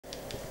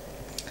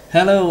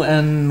Hello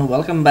and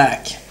welcome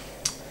back.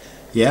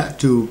 Yeah,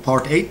 to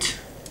part 8,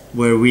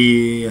 where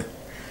we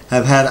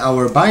have had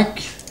our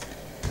bike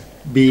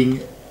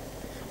being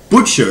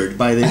butchered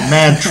by the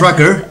mad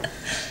trucker.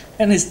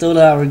 And he stole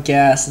our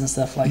gas and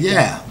stuff like that.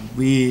 Yeah,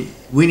 we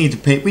need to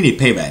pay. We need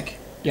payback.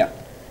 Yeah.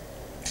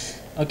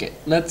 Okay,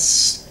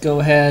 let's go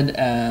ahead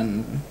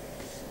and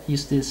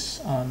use this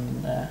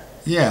on.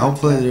 Yeah,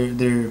 hopefully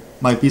there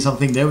might be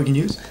something there we can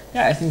use.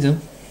 Yeah, I think so.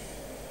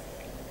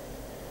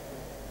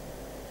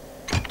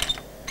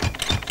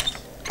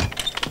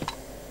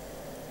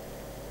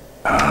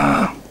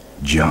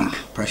 Junk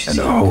Precious.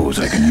 and a hose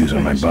I can use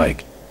on my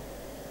bike.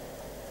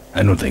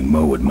 I don't think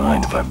Mo would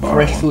mind if I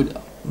borrow Fresh one. food.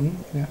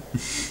 Yeah.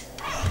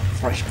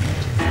 Fresh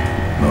food.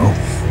 Mo?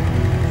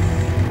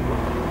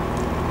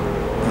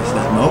 Is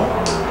that Mo?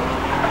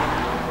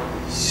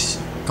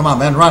 Come on,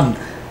 Ben, run!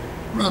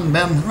 Run,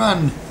 Ben,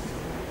 run!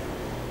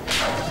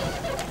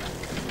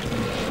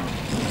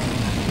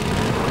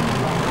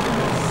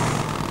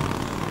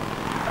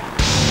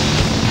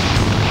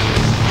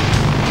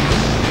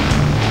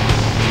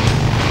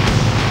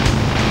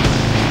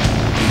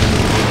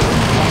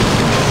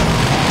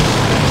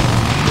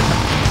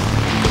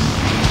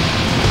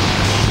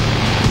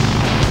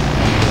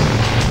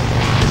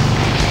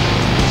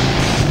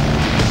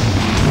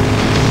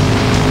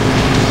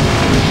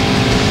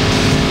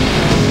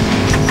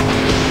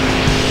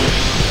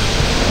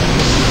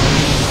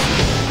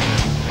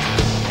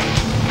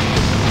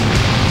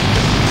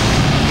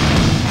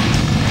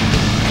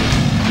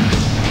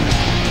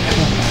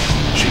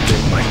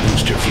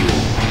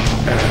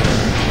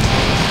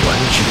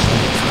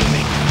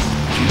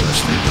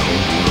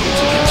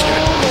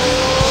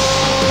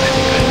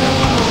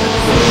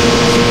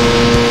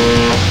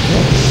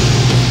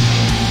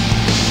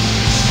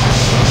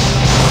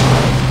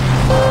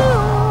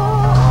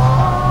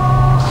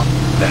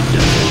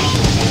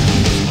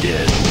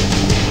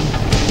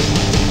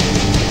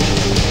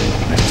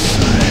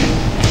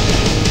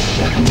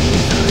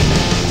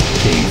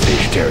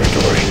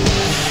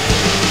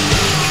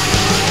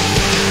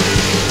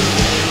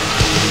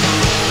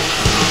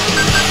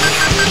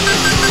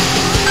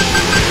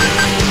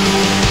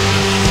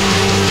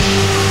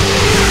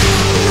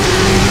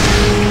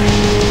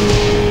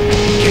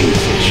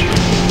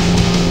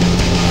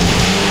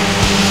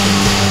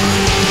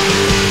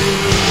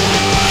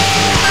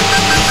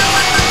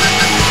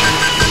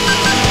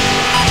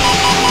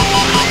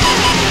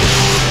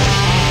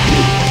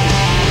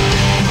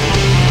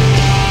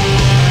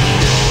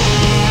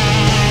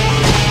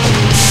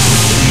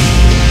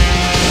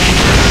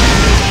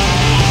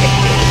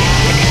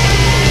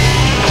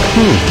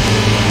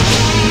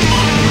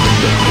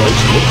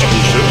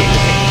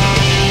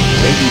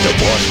 Maybe the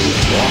boss was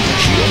wrong and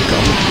she ain't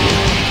coming.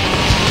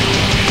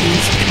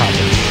 She's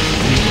coming.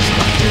 We just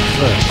got here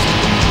first.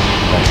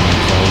 That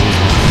means I always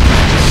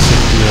want to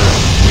sit here.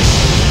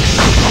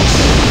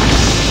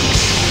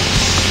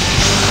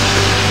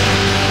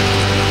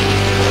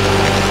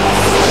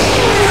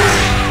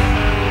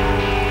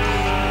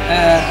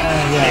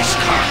 Yeah. This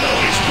cargo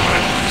is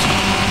worthless.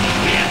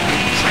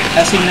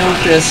 As you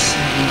notice,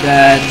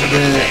 that the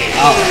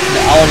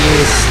audio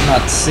is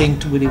not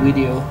synced with the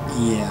video.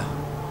 Yeah,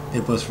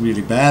 it was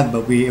really bad,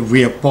 but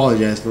we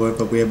apologize for it,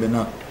 but we have been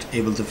not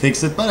able to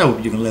fix it. But I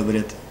hope you can live with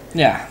it.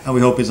 Yeah. And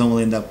we hope it's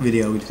only in that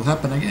video it will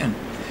happen again.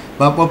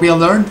 But what we have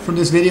learned from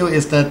this video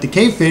is that the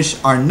cavefish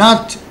are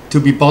not to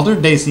be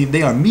bothered.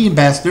 They are mean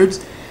bastards,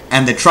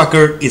 and the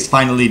trucker is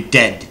finally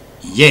dead.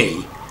 Yay!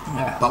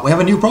 Yeah. But we have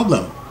a new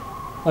problem.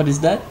 What is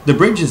that? The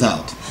bridge is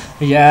out.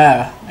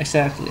 Yeah,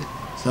 exactly.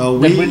 So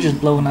The bridge is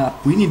blown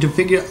up. we need to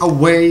figure a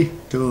way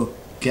to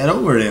get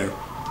over there.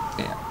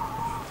 Yeah.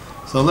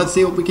 So let's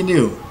see what we can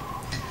do.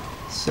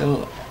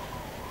 So,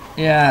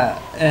 yeah.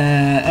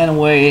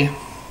 Anyway,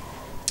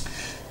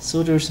 so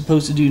what we're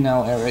supposed to do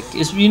now, Eric,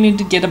 is we need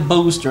to get a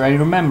booster. I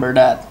remember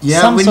that.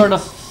 Yeah, Some sort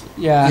of.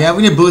 Yeah. Yeah,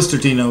 we need a booster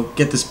to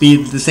get the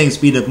speed, the same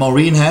speed that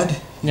Maureen had.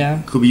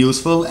 Yeah. Could be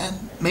useful, and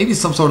maybe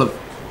some sort of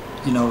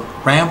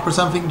ramp or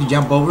something to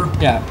jump over.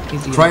 Yeah.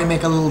 Easy. Try and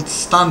make a little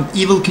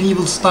evil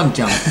Knievel stunt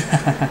jump.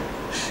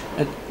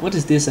 What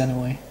is this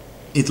anyway?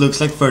 It looks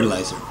like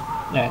fertilizer.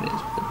 Yeah, it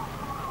is. But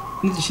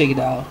need to shake it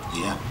out.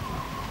 Yeah.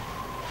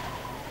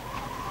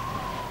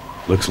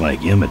 Looks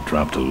like Emmett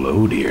dropped a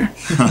load here.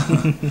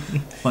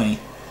 Funny.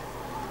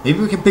 Maybe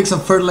we can pick some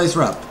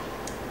fertilizer up.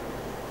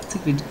 I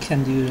think we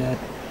can do that.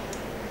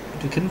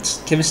 We can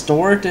we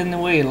store it in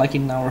a way, like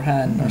in our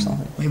hand or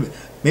something?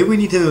 Maybe we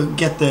need to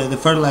get the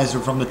fertilizer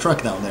from the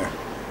truck down there.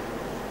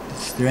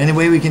 Is there any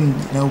way we can,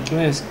 Can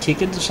we just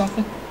kick it or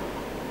something?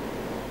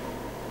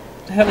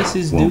 What the hell is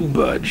this Won't doing?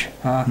 budge.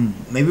 Huh?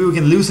 Maybe we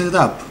can loosen it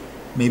up.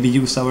 Maybe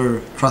use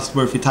our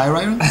trustworthy tire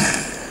iron?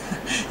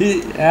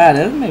 Yeah,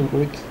 that may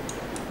work.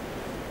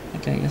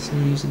 Okay, I guess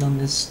we'll use it on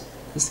this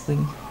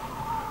thing.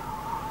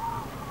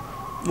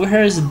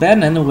 Where is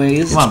Ben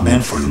anyways? Come on,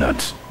 Ben. For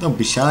nuts. Don't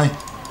be shy.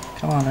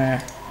 Come on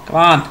there. Come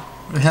on.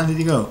 Where the hell did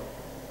he go?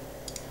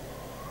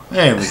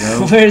 There we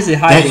go. Where is he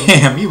hiding?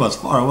 Damn, he was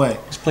far away.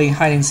 He's playing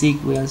hide and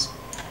seek with us.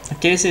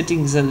 Okay, so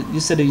you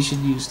said that you should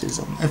use this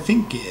on. I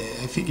think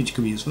it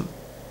could be useful.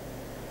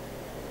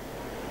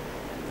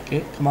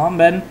 Okay, come on,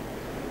 Ben.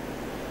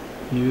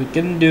 You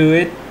can do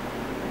it.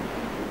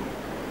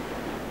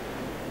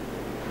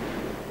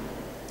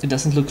 It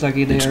doesn't look like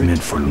it It's there.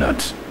 meant for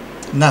nuts.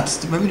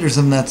 Nuts. Maybe there's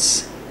some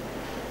nuts.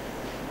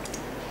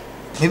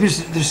 Maybe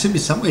there should be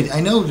some way.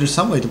 I know there's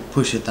some way to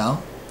push it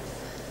down.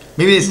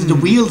 Maybe it's the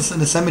wheels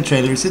and the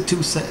semi-trailer. Is it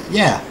too?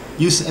 Yeah.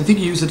 I think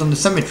you use it on the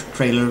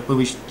semi-trailer, but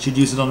we should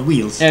use it on the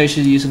wheels. Yeah, we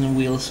should use it on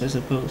wheels, I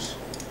suppose.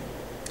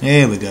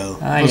 There we go.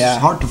 Ah, It's yeah.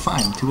 hard to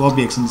find two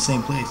objects in the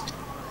same place.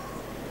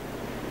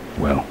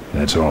 Well,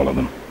 that's all of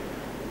them.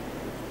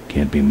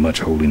 Can't be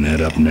much holding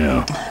that up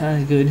now.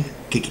 Good.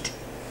 Kick it.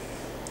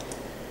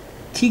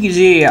 Kick his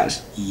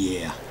ears.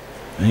 Yeah.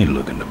 I ain't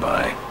looking to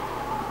buy.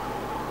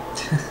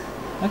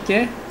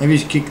 Okay. Maybe you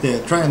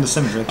should try on the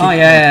semi-trailer. Oh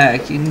yeah,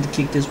 you need to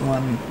kick this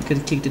one. You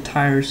gotta kick the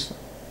tires.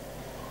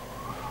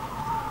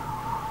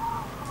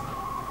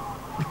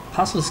 The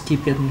puzzles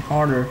keep getting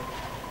harder.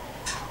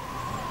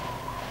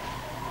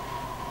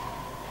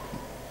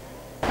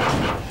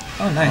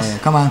 Oh, nice. Oh, yeah.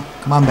 Come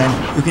on,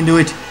 Ben. You can do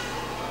it.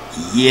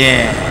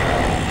 Yeah.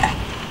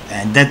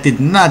 And that did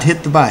not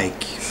hit the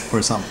bike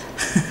for some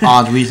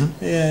odd reason.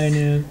 Yeah, I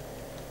know.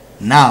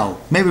 Now,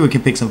 maybe we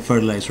can pick some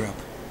fertilizer up.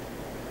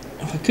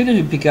 I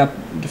couldn't pick up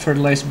the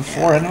fertilizer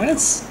before. I know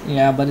it's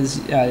but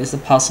it's a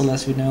puzzle,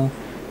 as we know.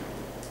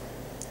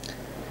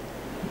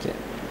 Okay.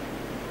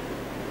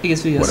 I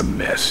guess we What just a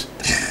mess.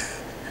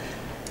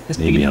 just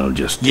Maybe pick it- I'll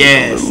just take a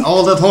Yes, little.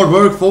 all that hard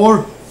work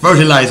for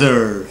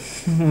fertilizer.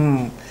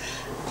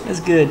 That's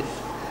good.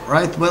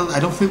 Right, well, I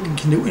don't think we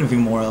can do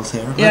anything more else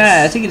here.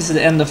 Yeah, I think it's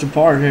the end of the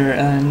part here,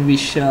 and we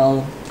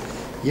shall.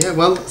 Yeah,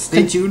 well,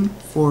 stay tuned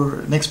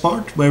for next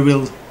part where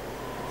we'll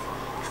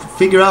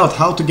figure out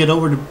how to get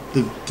over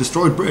the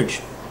destroyed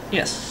bridge.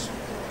 Yes.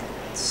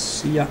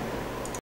 See ya.